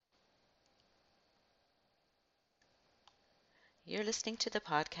You're listening to the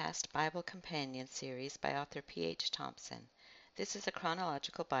podcast Bible Companion series by author P.H. Thompson. This is a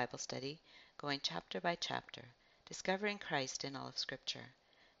chronological Bible study going chapter by chapter, discovering Christ in all of Scripture.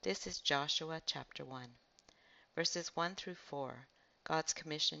 This is Joshua chapter 1. Verses 1 through 4, God's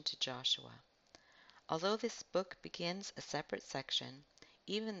commission to Joshua. Although this book begins a separate section,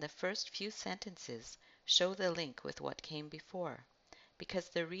 even the first few sentences show the link with what came before, because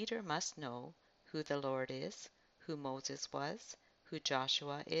the reader must know who the Lord is, who Moses was, who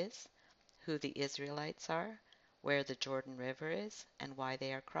Joshua is, who the Israelites are, where the Jordan River is, and why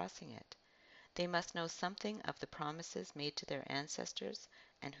they are crossing it. They must know something of the promises made to their ancestors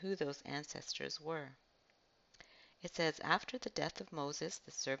and who those ancestors were. It says, "After the death of Moses,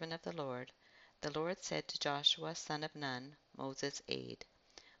 the servant of the Lord said to Joshua son of Nun, Moses' aide,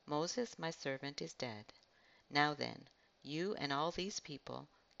 Moses, my servant, is dead. Now then, you and all these people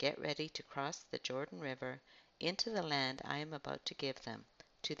get ready to cross the Jordan River into the land I am about to give them,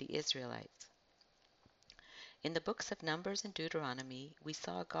 to the Israelites." In the books of Numbers and Deuteronomy, we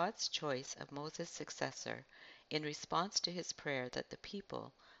saw God's choice of Moses' successor in response to his prayer that the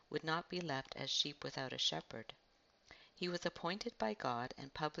people would not be left as sheep without a shepherd. He was appointed by God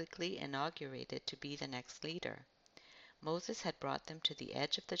and publicly inaugurated to be the next leader. Moses had brought them to the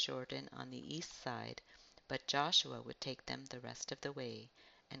edge of the Jordan on the east side, but Joshua would take them the rest of the way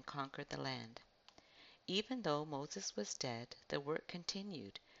and conquer the land. Even though Moses was dead, the work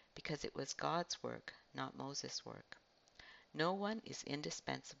continued because it was God's work, not Moses' work. No one is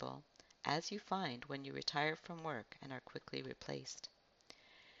indispensable, as you find when you retire from work and are quickly replaced.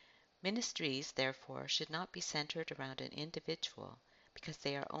 Ministries, therefore, should not be centered around an individual because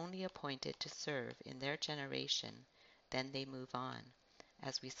they are only appointed to serve in their generation, then they move on,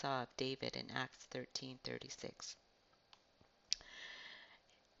 as we saw of David in Acts 13:36.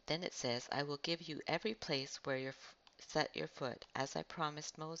 Then it says, "I will give you every place where you set your foot, as I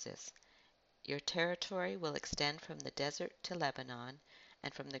promised Moses. Your territory will extend from the desert to Lebanon,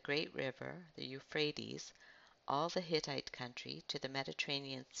 and from the great river, the Euphrates, all the Hittite country, to the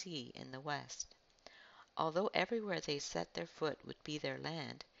Mediterranean Sea in the west." Although everywhere they set their foot would be their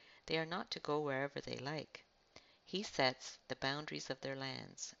land, they are not to go wherever they like. He sets the boundaries of their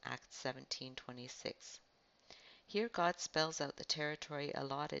lands, Acts 17:26. Here God spells out the territory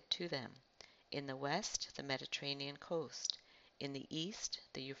allotted to them. In the west, the Mediterranean coast. In the east,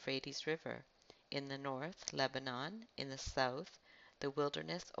 the Euphrates River. In the north, Lebanon. In the south, the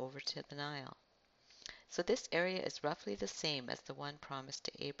wilderness over to the Nile. So this area is roughly the same as the one promised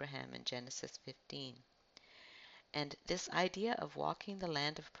to Abraham in Genesis 15. And this idea of walking the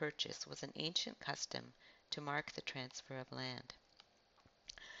land of purchase was an ancient custom to mark the transfer of land.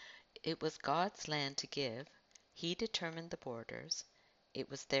 It was God's land to give. He determined the borders. It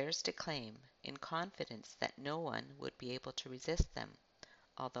was theirs to claim, in confidence that no one would be able to resist them,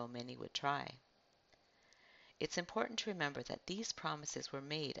 although many would try. It's important to remember that these promises were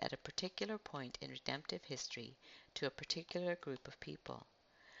made at a particular point in redemptive history to a particular group of people.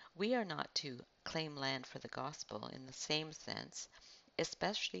 We are not to claim land for the gospel in the same sense,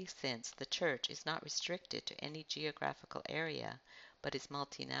 especially since the church is not restricted to any geographical area, but is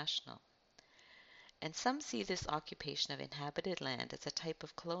multinational. And some see this occupation of inhabited land as a type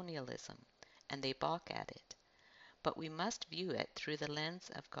of colonialism, and they balk at it. But we must view it through the lens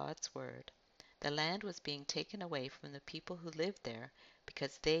of God's Word. The land was being taken away from the people who lived there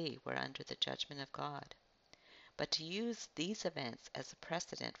because they were under the judgment of God. But to use these events as a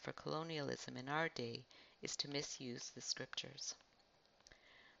precedent for colonialism in our day is to misuse the Scriptures.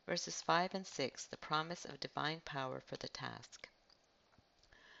 Verses 5 and 6, the promise of divine power for the task.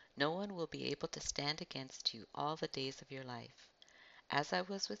 "No one will be able to stand against you all the days of your life. As I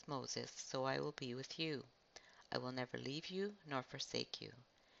was with Moses, so I will be with you. I will never leave you nor forsake you.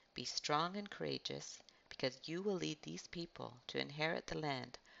 Be strong and courageous, because you will lead these people to inherit the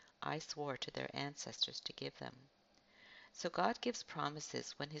land I swore to their ancestors to give them." So God gives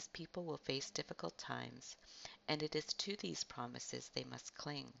promises when his people will face difficult times, and it is to these promises they must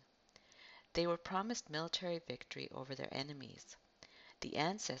cling. They were promised military victory over their enemies. The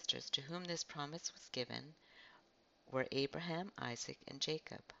ancestors to whom this promise was given were Abraham, Isaac, and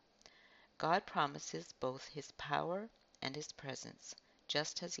Jacob. God promises both his power and his presence,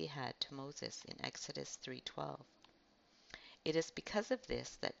 just as he had to Moses in Exodus 3:12. It is because of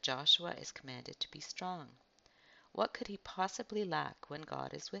this that Joshua is commanded to be strong. What could he possibly lack when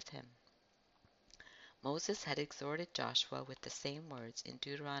God is with him? Moses had exhorted Joshua with the same words in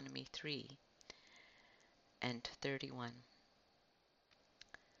Deuteronomy 3 and 31,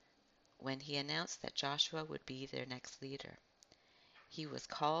 when he announced that Joshua would be their next leader. He was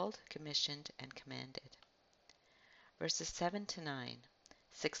called, commissioned, and commanded. Verses 7 to 9.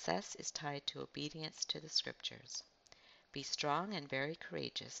 Success is tied to obedience to the Scriptures. Be strong and very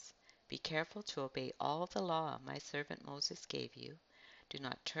courageous. Be careful to obey all the law my servant Moses gave you. Do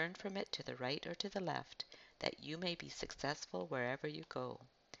not turn from it to the right or to the left, that you may be successful wherever you go.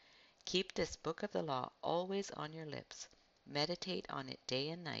 Keep this book of the law always on your lips. Meditate on it day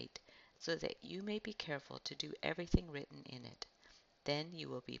and night, so that you may be careful to do everything written in it. Then you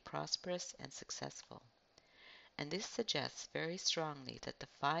will be prosperous and successful. And this suggests very strongly that the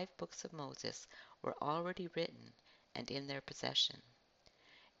 5 books of Moses were already written and in their possession.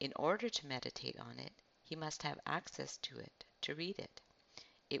 In order to meditate on it, he must have access to it, to read it.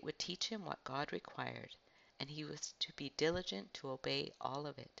 It would teach him what God required, and he was to be diligent to obey all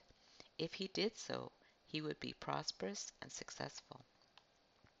of it. If he did so, he would be prosperous and successful.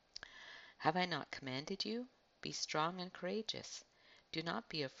 Have I not commanded you? Be strong and courageous. Do not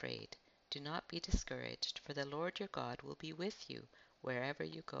be afraid. Do not be discouraged, for the Lord your God will be with you wherever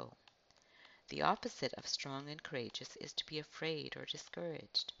you go. The opposite of strong and courageous is to be afraid or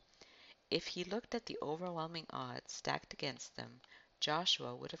discouraged. If he looked at the overwhelming odds stacked against them,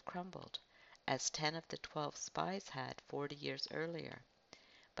 Joshua would have crumbled, as 10 of the 12 spies had 40 years earlier.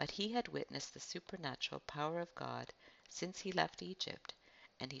 But he had witnessed the supernatural power of God since he left Egypt,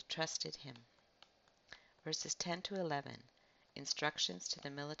 and he trusted him. Verses 10 to 11. Instructions to the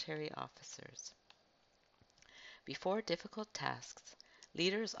military officers. Before difficult tasks,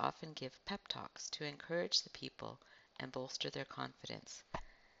 leaders often give pep talks to encourage the people and bolster their confidence.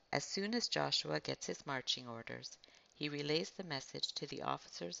 As soon as Joshua gets his marching orders, he relays the message to the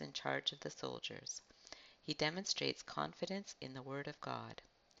officers in charge of the soldiers. He demonstrates confidence in the word of God.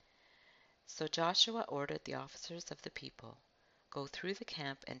 So Joshua ordered the officers of the people, "Go through the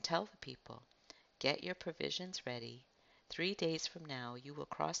camp and tell the people, get your provisions ready. 3 days from now you will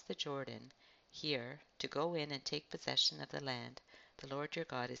cross the Jordan here to go in and take possession of the land the Lord your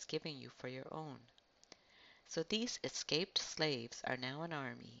God is giving you for your own." So these escaped slaves are now an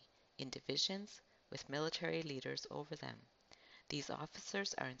army, in divisions, with military leaders over them. These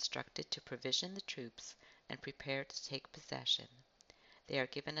officers are instructed to provision the troops and prepare to take possession. They are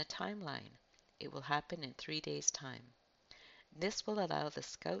given a timeline. It will happen in 3 days' time. This will allow the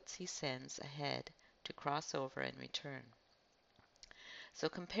scouts he sends ahead to cross over and return. So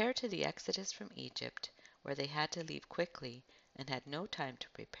compared to the exodus from Egypt, where they had to leave quickly and had no time to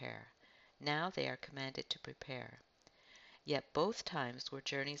prepare, now they are commanded to prepare. Yet both times were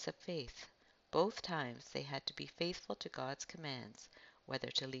journeys of faith. Both times they had to be faithful to God's commands, whether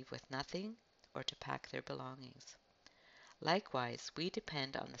to leave with nothing or to pack their belongings. Likewise, we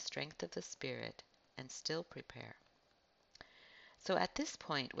depend on the strength of the Spirit and still prepare. So at this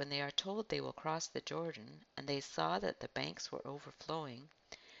point, when they are told they will cross the Jordan, and they saw that the banks were overflowing,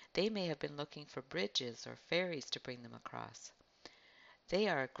 they may have been looking for bridges or ferries to bring them across. They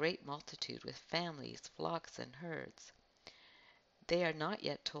are a great multitude with families, flocks, and herds. They are not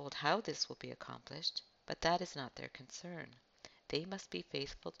yet told how this will be accomplished, but that is not their concern. They must be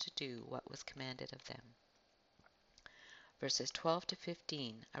faithful to do what was commanded of them. Verses 12 to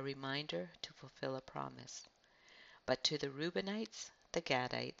 15, a reminder to fulfill a promise. But to the Reubenites, the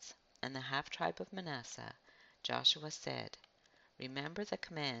Gadites, and the half-tribe of Manasseh, Joshua said, "Remember the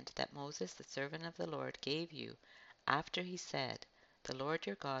command that Moses the servant of the Lord gave you after he said, 'The Lord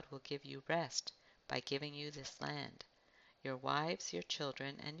your God will give you rest by giving you this land. Your wives, your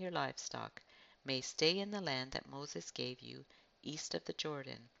children, and your livestock may stay in the land that Moses gave you east of the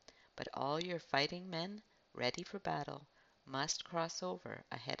Jordan, but all your fighting men, ready for battle, must cross over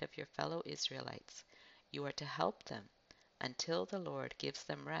ahead of your fellow Israelites. You are to help them until the Lord gives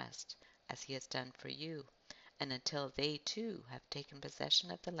them rest, as he has done for you, and until they too have taken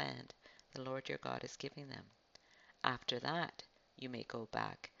possession of the land the Lord your God is giving them. After that, you may go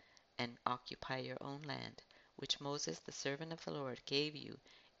back and occupy your own land, which Moses the servant of the Lord gave you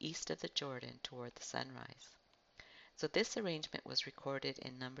east of the Jordan toward the sunrise." So this arrangement was recorded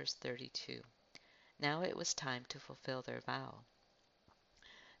in Numbers 32. Now it was time to fulfill their vow.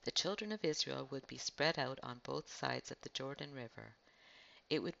 The children of Israel would be spread out on both sides of the Jordan River.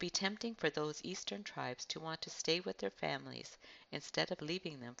 It would be tempting for those eastern tribes to want to stay with their families instead of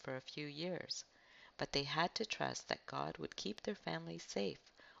leaving them for a few years, but they had to trust that God would keep their families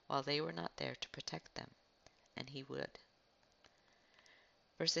safe while they were not there to protect them, and he would.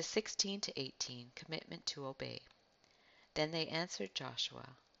 Verses 16 to 18, commitment to obey. Then they answered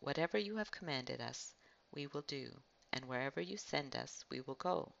Joshua, "Whatever you have commanded us, we will do, and wherever you send us, we will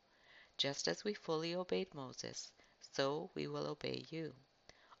go. Just as we fully obeyed Moses, so we will obey you.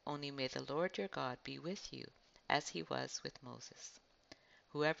 Only may the Lord your God be with you, as he was with Moses.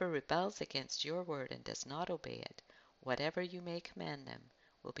 Whoever rebels against your word and does not obey it Whatever you may command them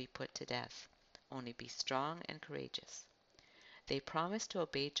will be put to death. Only be strong and courageous." They promised to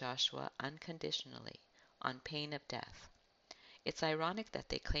obey Joshua unconditionally, on pain of death. It's ironic that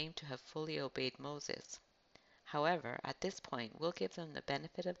they claim to have fully obeyed Moses. However, at this point, we'll give them the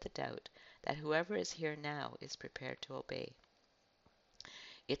benefit of the doubt that whoever is here now is prepared to obey.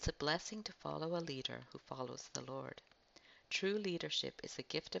 It's a blessing to follow a leader who follows the Lord. True leadership is a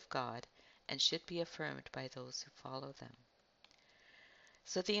gift of God and should be affirmed by those who follow them.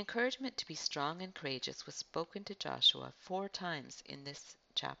 So the encouragement to be strong and courageous was spoken to Joshua 4 times in this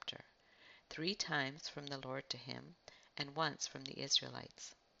chapter, 3 times from the Lord to him, and once from the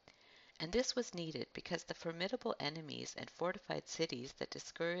Israelites. And this was needed because the formidable enemies and fortified cities that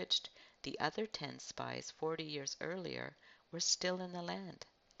discouraged the other 10 spies 40 years earlier were still in the land.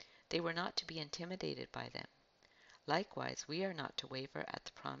 They were not to be intimidated by them. Likewise, we are not to waver at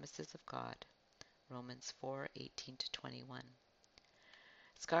the promises of God. Romans 4:18-21.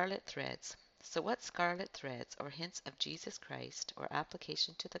 Scarlet threads. So what scarlet threads or hints of Jesus Christ or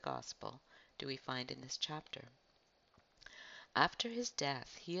application to the gospel do we find in this chapter? After his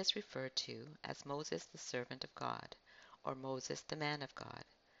death, he is referred to as Moses the servant of God, or Moses the man of God,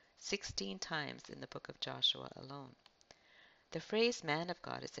 16 times in the book of Joshua alone. The phrase man of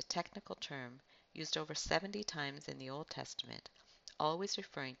God is a technical term used over 70 times in the Old Testament, always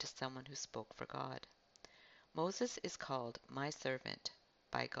referring to someone who spoke for God. Moses is called my servant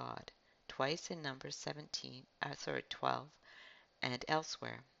by God, twice in Numbers 12 and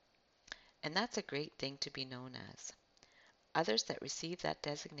elsewhere. And that's a great thing to be known as. Others that receive that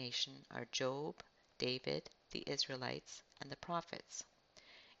designation are Job, David, the Israelites, and the prophets.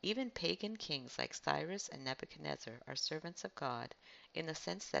 Even pagan kings like Cyrus and Nebuchadnezzar are servants of God in the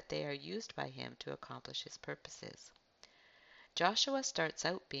sense that they are used by him to accomplish his purposes. Joshua starts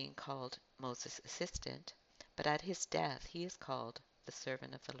out being called Moses' assistant, but at his death he is called the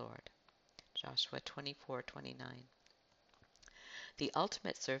servant of the Lord. Joshua 24:29. The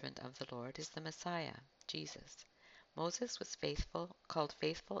ultimate servant of the Lord is the Messiah, Jesus. Moses was called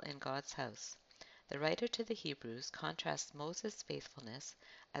faithful in God's house. The writer to the Hebrews contrasts Moses' faithfulness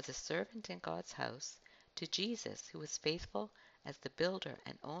as a servant in God's house to Jesus, who was faithful as the builder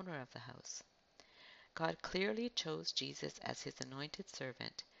and owner of the house. God clearly chose Jesus as his anointed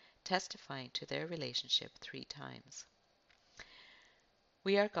servant, testifying to their relationship 3 times.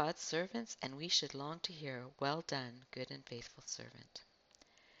 We are God's servants, and we should long to hear, "Well done, good and faithful servant."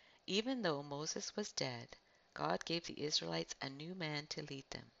 Even though Moses was dead, God gave the Israelites a new man to lead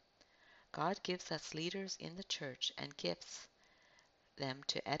them. God gives us leaders in the church and gifts them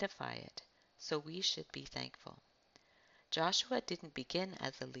to edify it, so we should be thankful. Joshua didn't begin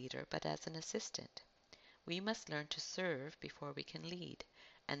as a leader, but as an assistant. We must learn to serve before we can lead,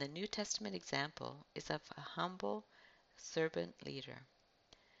 and the New Testament example is of a humble servant leader.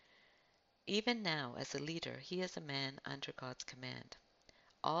 Even now, as a leader, he is a man under God's command.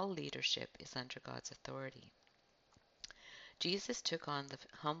 All leadership is under God's authority. Jesus took on the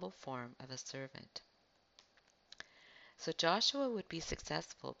humble form of a servant. So Joshua would be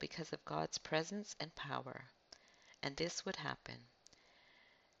successful because of God's presence and power, and this would happen.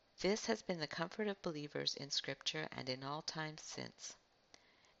 This has been the comfort of believers in Scripture and in all times since.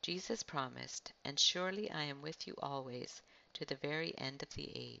 Jesus promised, "And surely I am with you always, to the very end of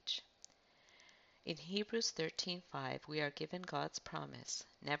the age." In Hebrews 13:5 we are given God's promise,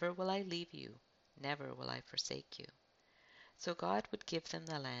 "Never will I leave you, never will I forsake you." So God would give them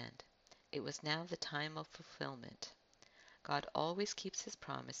the land. It was now the time of fulfillment. God always keeps his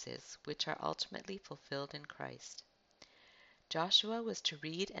promises, which are ultimately fulfilled in Christ. Joshua was to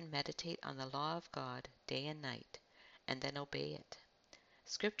read and meditate on the law of God day and night, and then obey it.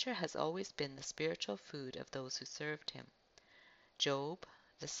 Scripture has always been the spiritual food of those who served him. Job,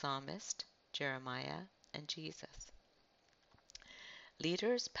 the psalmist, Jeremiah, and Jesus.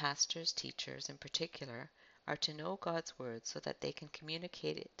 Leaders, pastors, teachers in particular, are to know God's word so that they can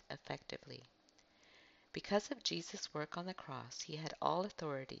communicate it effectively. Because of Jesus' work on the cross, he had all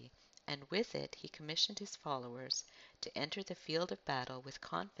authority, and with it he commissioned his followers to enter the field of battle with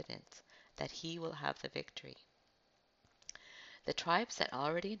confidence that he will have the victory. The tribes that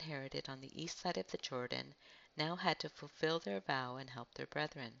already inherited on the east side of the Jordan now had to fulfill their vow and help their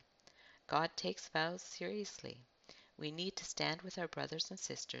brethren. God takes vows seriously. We need to stand with our brothers and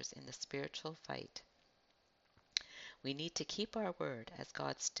sisters in the spiritual fight. We need to keep our word, as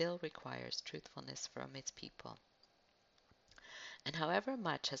God still requires truthfulness from his people. And however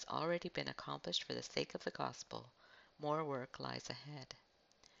much has already been accomplished for the sake of the gospel, more work lies ahead.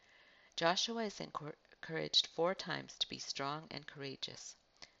 Joshua is encouraged 4 times to be strong and courageous.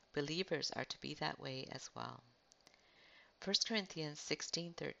 Believers are to be that way as well. 1 Corinthians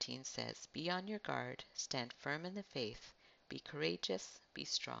 16:13 says, "Be on your guard, stand firm in the faith, be courageous, be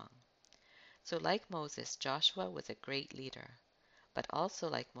strong." So like Moses, Joshua was a great leader, but also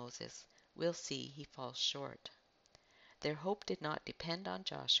like Moses, we'll see he falls short. Their hope did not depend on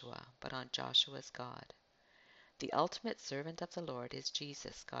Joshua, but on Joshua's God. The ultimate servant of the Lord is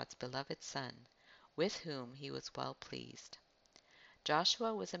Jesus, God's beloved Son, with whom he was well pleased.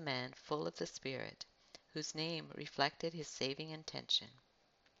 Joshua was a man full of the Spirit, whose name reflected his saving intention.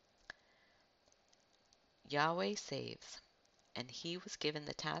 Yahweh saves, and he was given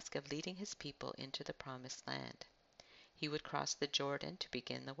the task of leading his people into the promised land. He would cross the Jordan to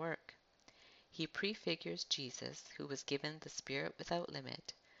begin the work. He prefigures Jesus, who was given the Spirit without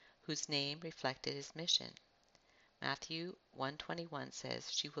limit, whose name reflected his mission. Matthew 1:21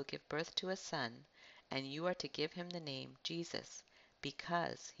 says, "She will give birth to a son, and you are to give him the name Jesus,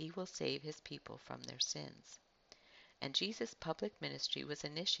 because he will save his people from their sins." And Jesus' public ministry was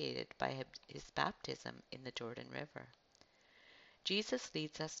initiated by his baptism in the Jordan River. Jesus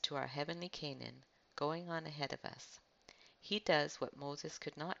leads us to our heavenly Canaan, going on ahead of us. He does what Moses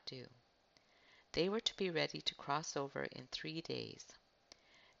could not do. They were to be ready to cross over in 3 days.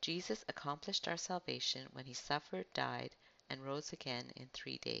 Jesus accomplished our salvation when he suffered, died, and rose again in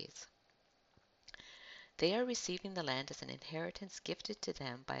 3 days. They are receiving the land as an inheritance gifted to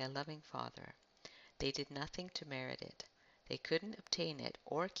them by a loving Father. They did nothing to merit it. They couldn't obtain it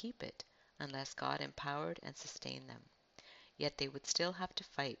or keep it unless God empowered and sustained them. Yet they would still have to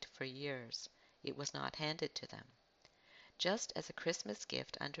fight for years. It was not handed to them. Just as a Christmas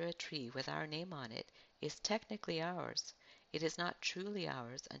gift under a tree with our name on it is technically ours, it is not truly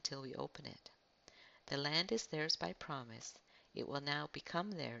ours until we open it. The land is theirs by promise. It will now become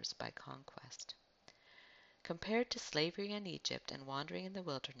theirs by conquest. Compared to slavery in Egypt and wandering in the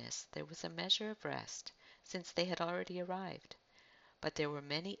wilderness, there was a measure of rest, since they had already arrived. But there were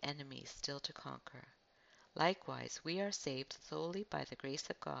many enemies still to conquer. Likewise, we are saved solely by the grace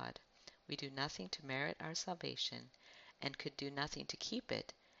of God. We do nothing to merit our salvation, and could do nothing to keep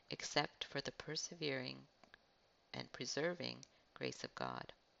it, except for the persevering and preserving grace of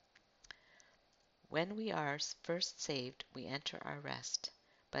God. When we are first saved, we enter our rest,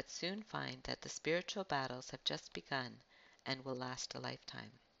 but soon find that the spiritual battles have just begun and will last a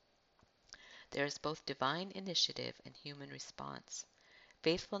lifetime. There is both divine initiative and human response.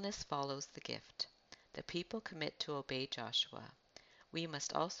 Faithfulness follows the gift. The people commit to obey Joshua. We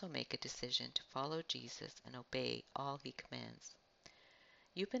must also make a decision to follow Jesus and obey all he commands.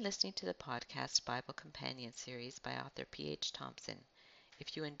 You've been listening to the podcast Bible Companion series by author P.H. Thompson.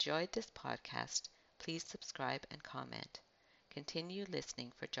 If you enjoyed this podcast, please subscribe and comment. Continue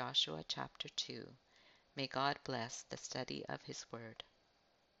listening for Joshua chapter 2. May God bless the study of his word.